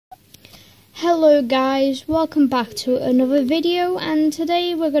Hello guys, welcome back to another video, and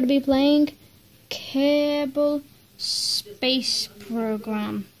today we're going to be playing Kerbal Space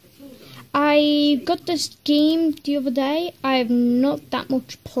Program. I got this game the other day. I have not that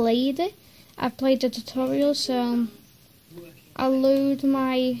much played it. I've played the tutorial, so I'll load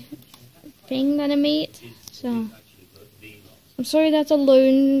my thing that I made. So I'm sorry that the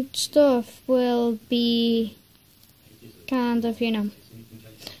loan stuff will be kind of,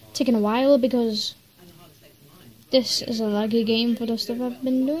 taking a while because this is a laggy game for the stuff I've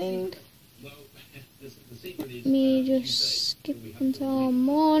been doing. Let me just skip until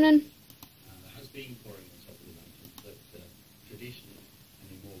morning.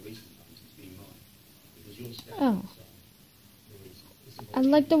 Oh, I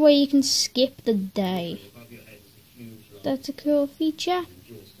like the way you can skip the day. That's a cool feature.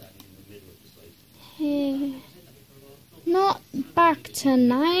 Not back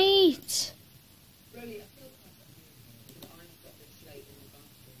tonight.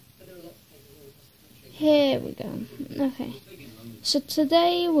 Here we go. Okay. So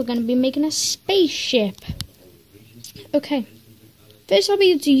today we're going to be making a spaceship. Okay. First I'll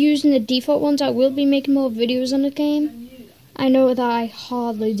be using the default ones. I will be making more videos on the game. I know that I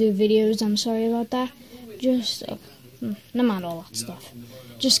hardly do videos. I'm sorry about that. Just, no matter all that stuff.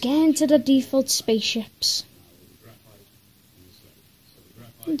 Just get into the default spaceships.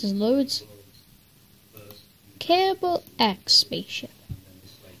 There's loads. Kerbal X spaceship.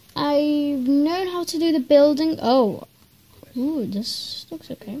 I've known how to do the building. Oh, ooh, this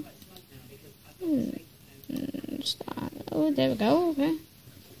looks okay. Oh, there we go. Okay,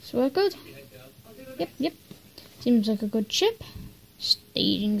 so we're good. Yep. Seems like a good ship.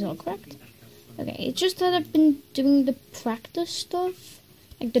 Staging's all correct. Okay, it's just that I've been doing the practice stuff,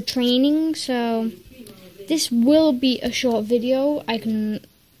 like the training. So this will be a short video. I can,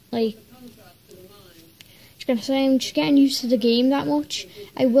 just gonna say I'm just getting used to the game that much.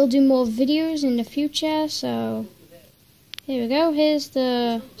 I will do more videos in the future, so here we go. Here's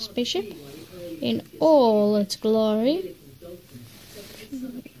the spaceship in all its glory.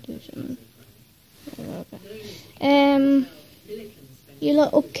 You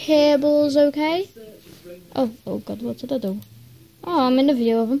little cables, okay? Oh god, what did I do? Oh, I'm in a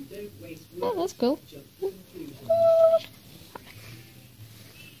view of them. Oh, that's cool.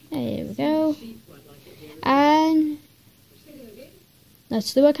 There we go. And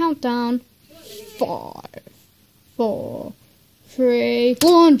let's do a countdown. 5, 4, 3,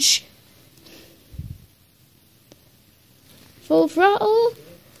 launch! Full throttle.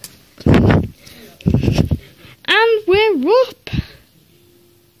 And we're up!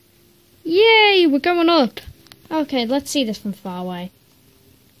 Yay, we're going up. Okay, let's see this from far away.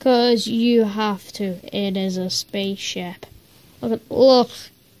 Because you have to. It is a spaceship. Look.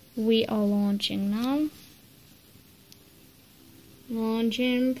 We are launching now. Launch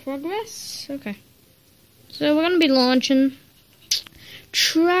in progress. Okay. So we're going to be launching.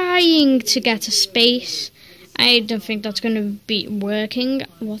 Trying to get to space. I don't think that's going to be working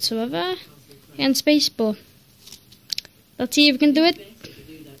whatsoever in space, but let's see if we can do it.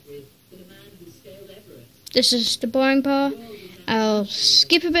 This is the boring part. I'll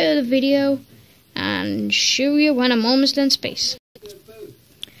skip a bit of the video and show you when I'm almost in space.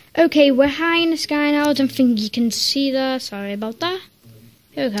 Okay, we're high in the sky now. I don't think you can see that. Sorry about that.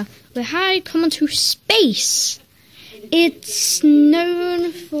 Here we go. We're high, coming to space. It's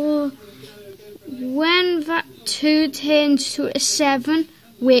known for when that 2 turns to a 7,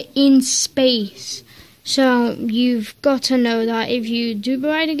 we're in space. So you've got to know that if you do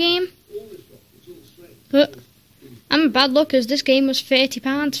buy the game. But I'm a bad luck because this game was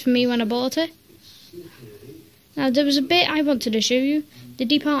 £30 for me when I bought it. Now there was a bit I wanted to show you. The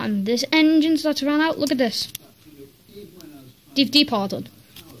departing. There's engines that ran out. Look at this. They've departed.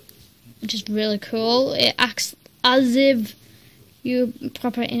 Which is really cool. It acts as if you're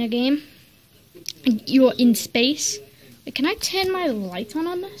proper in a game. And you're in space. Can I turn my light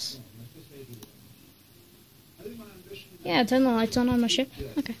on this? Yeah, turn the lights on my ship.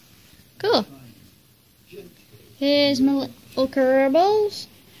 Okay. Cool. Here's my little Kerbals.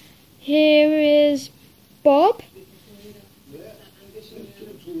 Here is Bob.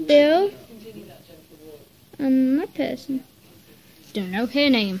 Bill. And my person. Don't know her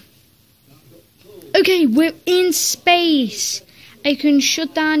name. Okay, we're in space. I can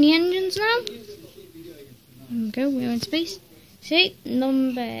shut down the engines now. There we go, we're in space. See,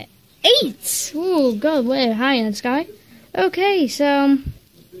 number 8. Oh god, we're high in the sky. Okay, so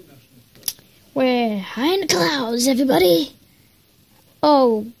we're high in the clouds, everybody.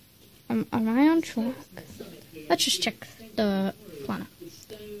 Oh, am I on track? Let's just check the planet.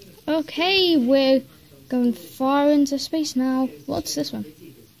 Oh, Okay, we're going far into space now. What's this one?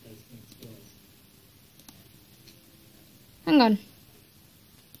 Hang on.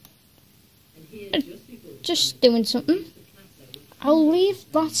 Just doing something. I'll leave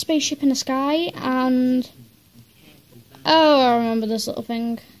that spaceship in the sky and... Oh, I remember this little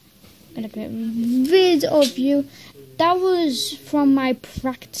thing. I'm gonna get rid of you. That was from my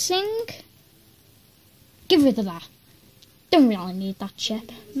practicing. Get rid of that. Don't really need that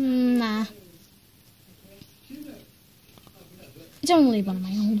ship. Nah. It's only one of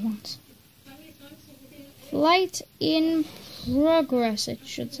my old ones. Flight in progress, it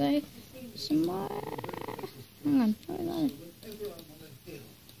should say. Somewhere. Hang on. Where is that?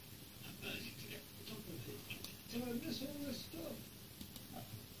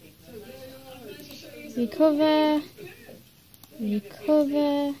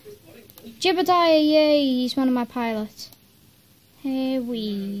 Recover. Jebediah, yay, he's one of my pilots. Here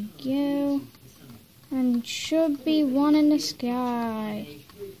we go. And should be one in the sky.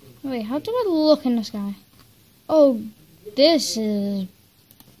 Wait, how do I look in the sky? Oh, this is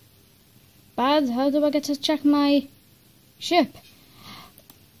bad. How do I get to check my ship?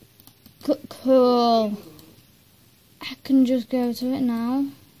 Cool. I can just go to it now.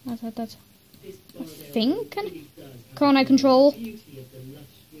 That's I think. Can't I control?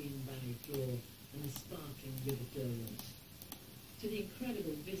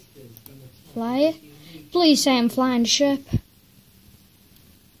 Fly it? Please say I'm flying the ship.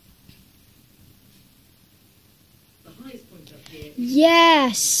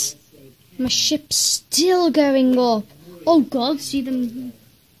 Yes! My ship's still going up. Oh god, see them.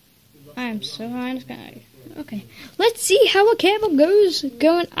 I am so high in the sky. Okay, let's see how a cable goes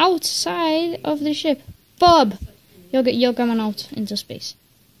going outside of the ship. Bob, you're going out into space.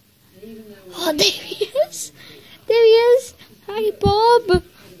 Oh, there he is. There he is. Hi, Bob.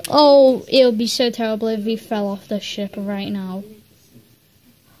 Oh, it would be so terrible if he fell off the ship right now.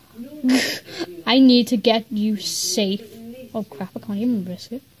 I need to get you safe. Oh crap, I can't even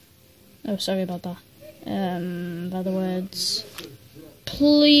risk it. Oh, sorry about that. Other words.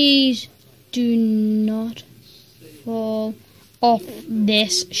 Please do not fall off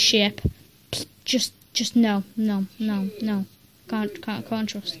this ship. Just no. Can't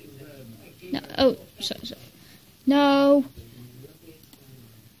trust. No. Oh, sorry. No.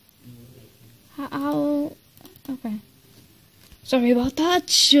 How? Okay. Sorry about that.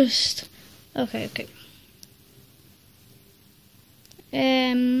 Just okay.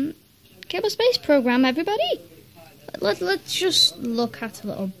 Kerbal Space Program, everybody. Let's just look at a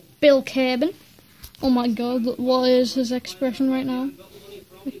little Bill Kerbal. Oh my god, what is his expression right now?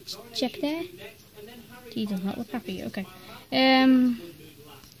 Let's check there. He does not look happy. Okay.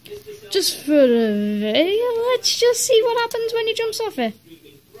 Just for the video, let's just see what happens when he jumps off it.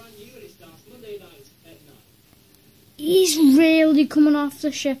 He's really coming off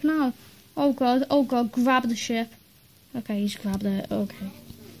the ship now. Oh god, grab the ship. Okay, he's grabbed it. Okay.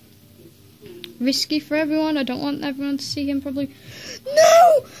 Risky for everyone. I don't want everyone to see him probably.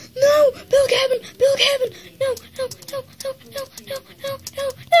 No! Bill Kerbal! No!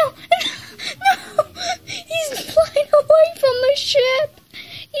 He's flying away from the ship!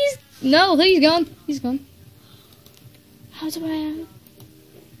 He's gone. How do I...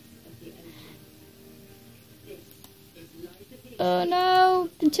 Oh no!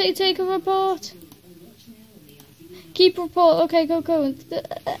 Take a report. Keep report. Okay, go.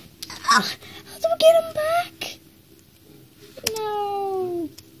 How do we get him back?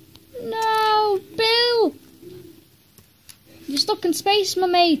 No, Bill! You're stuck in space, my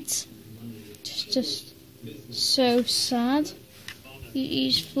mate. Just so sad.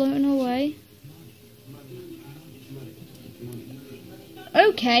 He's floating away.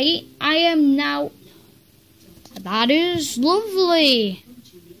 Okay, I am now... That is lovely.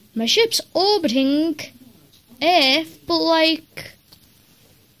 My ship's orbiting Earth, but like...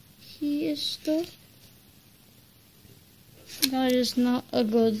 He is stuck. That is not a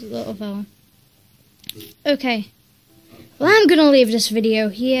good little fella. Okay. Well, I'm going to leave this video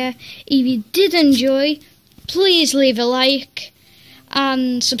here. If you did enjoy, please leave a like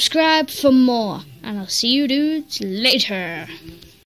and subscribe for more. And I'll see you dudes later.